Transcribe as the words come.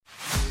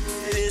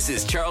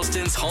This is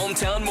Charleston's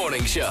hometown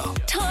morning show.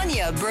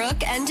 Tanya,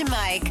 Brooke, and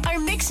Mike are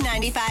Mix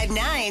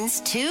 95.9's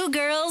Two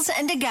Girls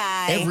and a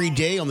Guy. Every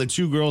day on the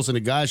Two Girls and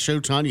a Guy show,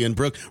 Tanya and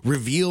Brooke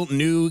reveal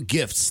new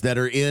gifts that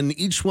are in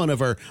each one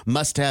of our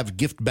must-have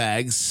gift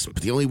bags.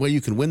 But the only way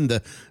you can win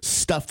the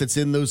stuff that's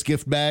in those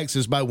gift bags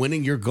is by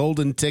winning your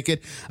golden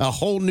ticket. A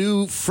whole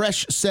new,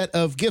 fresh set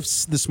of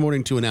gifts this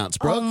morning to announce,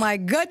 Brooke. Oh, my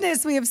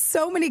goodness. We have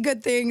so many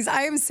good things.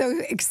 I am so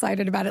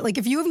excited about it. Like,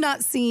 if you have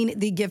not seen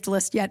the gift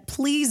list yet,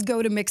 please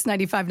go to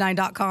mix959.com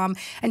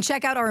and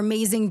check out our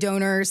amazing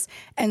donors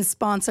and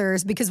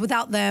sponsors, because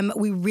without them,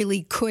 we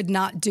really could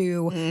not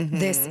do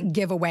this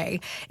giveaway,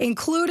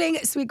 including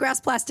Sweetgrass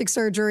Plastic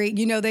Surgery.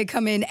 You know, they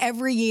come in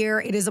every year.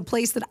 It is a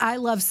place that I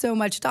love so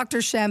much. Dr.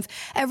 Schempf,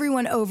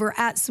 everyone over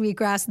at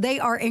Sweetgrass,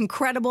 they are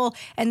incredible,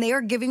 and they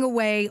are giving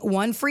away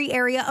one free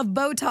area of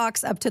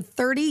Botox, up to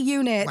 30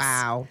 units.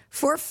 Wow.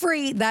 For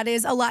free. That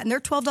is a lot. And they're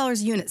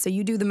 $12 a unit, so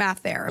you do the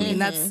math there. I mean,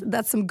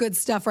 that's some good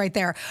stuff right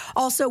there.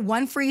 Also,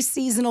 one free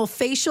seasonal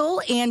facial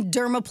and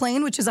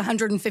dermaplane, which is a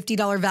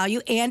 $150 value,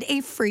 and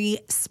a free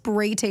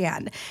spray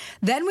tan.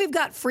 Then we've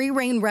got free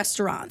reign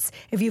restaurants.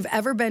 If you've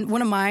ever been,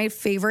 one of my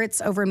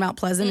favorites over in Mount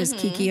Pleasant is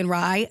Kiki and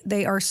Rye.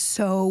 They are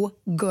so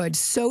good,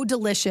 so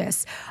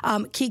delicious.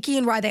 Kiki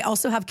and Rye, they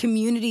also have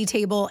Community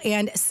Table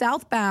and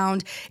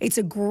Southbound. It's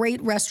a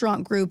great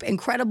restaurant group,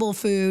 incredible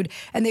food,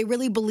 and they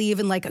really believe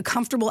in like a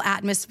comfortable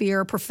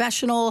atmosphere,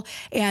 professional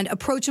and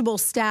approachable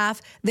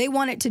staff. They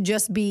want it to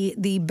just be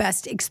the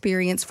best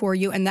experience for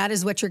you, and that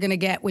is what you're going to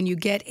get when you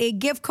get a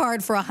gift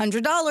card for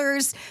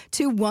 $100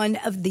 to one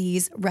of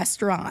these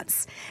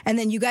restaurants. And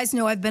then you guys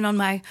know I've been on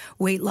my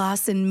weight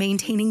loss and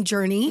maintaining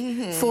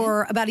journey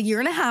for about a year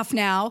and a half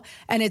now,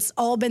 and it's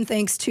all been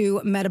thanks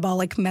to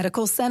Metabolic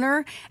Medical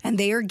Center, and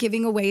they are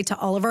giving away to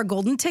all of our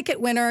golden ticket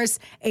winners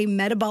a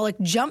Metabolic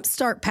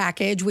Jumpstart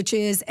package, which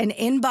is an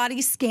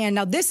in-body scan.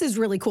 Now, this is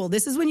really cool.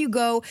 This is when you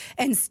go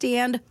and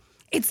stand.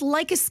 It's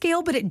like a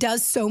scale, but it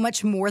does so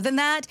much more than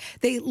that.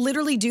 They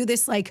literally do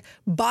this like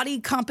body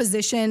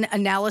composition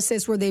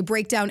analysis where they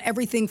break down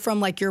everything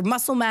from like your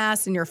muscle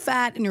mass and your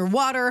fat and your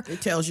water.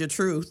 It tells your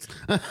truth.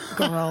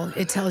 Girl,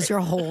 it tells your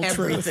whole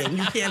truth. Everything.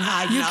 You can't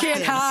hide You nothing.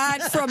 can't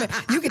hide from it.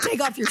 You can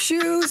take off your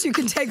shoes. You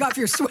can take off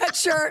your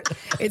sweatshirt.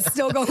 It's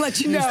still going to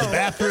let you know. Use the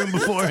bathroom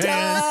beforehand.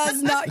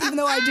 Does not, even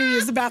though I do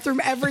use the bathroom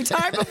every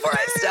time before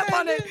I step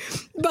on it.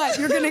 But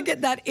you're going to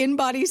get that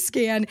in-body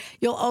scan.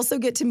 You'll also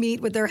get to meet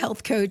with their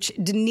health coach,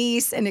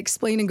 Denise, and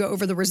explain and go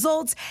over the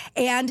results.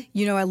 And,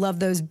 you know, I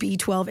love those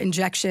B12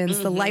 injections,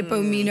 the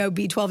Lipomino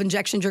B12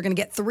 injections. You're going to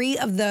get 3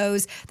 of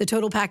those. The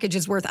total package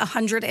is worth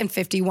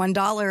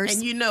 $151.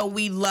 And you know,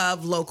 we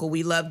love local.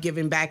 We love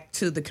giving back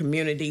to the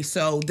community.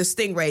 So the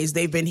Stingrays,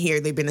 they've been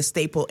here. They've been a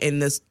staple in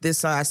this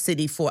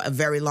city for a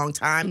very long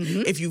time.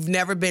 If you've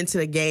never been to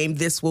the game,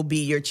 this will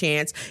be your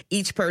chance.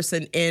 Each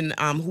person in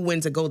who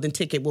wins a golden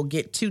ticket will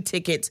get 2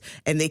 tickets,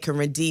 and they can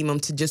redeem them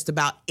to just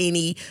about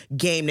any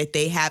game that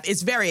they have.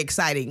 It's very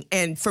exciting.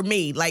 And for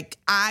me, like,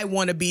 I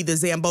want to be the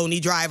Zamboni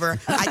driver.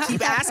 I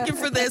keep asking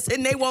for this,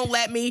 and they won't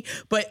let me.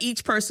 But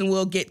each person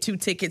will get 2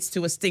 tickets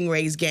to a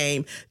Stingrays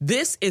game.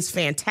 This is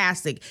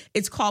fantastic.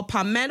 It's called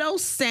Palmetto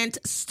Scent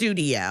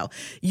Studio.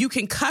 You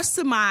can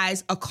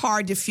customize a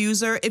car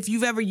diffuser. If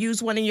you've ever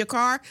used one in your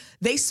car,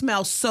 they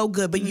smell so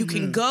good. But you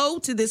can go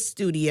to this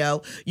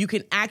studio. You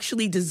can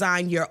actually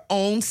design your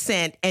own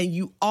scent, and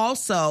you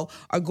also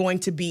are going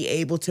to be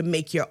able to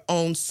make your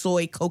own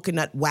soy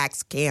coconut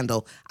wax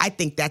candle. I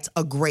think that's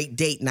a great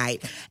date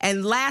night.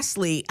 And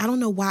lastly, I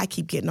don't know why I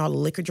keep getting all the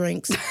liquor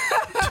drinks.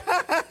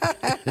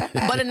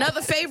 But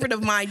another favorite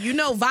of mine, you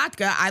know,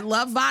 vodka. I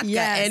love vodka.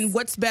 Yes. And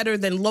what's better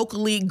than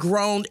locally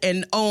grown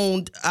and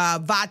owned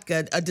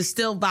vodka, a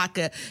distilled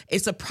vodka?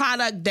 It's a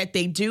product that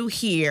they do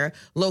here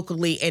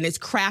locally, and it's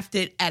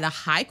crafted at a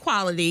high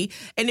quality.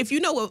 And if you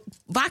know,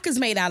 vodka's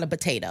made out of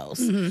potatoes.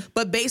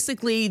 But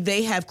basically,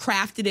 they have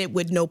crafted it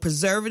with no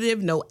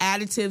preservative, no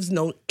additives,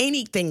 no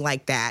anything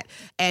like that.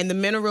 And the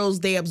minerals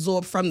they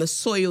absorb from the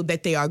soil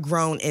that they are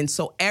grown in.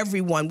 So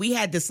everyone, we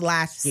had this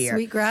last year.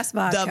 Sweetgrass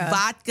vodka. The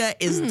vodka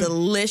is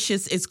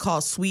delicious. It's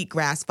called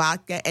Sweetgrass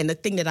vodka. And the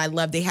thing that I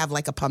love, they have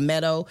like a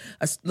palmetto,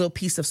 a little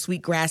piece of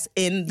sweetgrass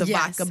in the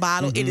vodka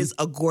bottle. It is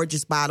a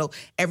gorgeous bottle.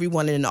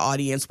 Everyone in the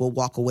audience will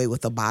walk away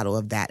with a bottle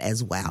of that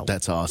as well.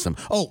 That's awesome.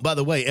 Oh, by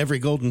the way, every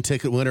golden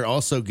ticket winner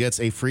also gets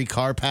a free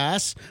car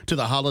pass to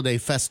the Holiday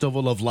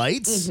Festival of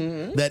Lights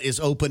that is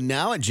open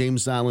now at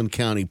James Island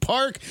County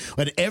Park.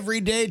 But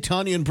every day,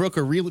 Tanya and Brooke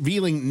are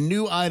revealing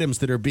new items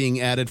that are being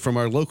added from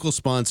our local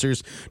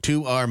sponsors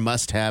to our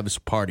must-haves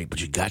party.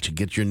 But you got to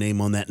get your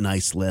name on that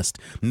nice list.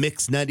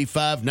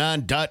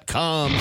 Mix959.com.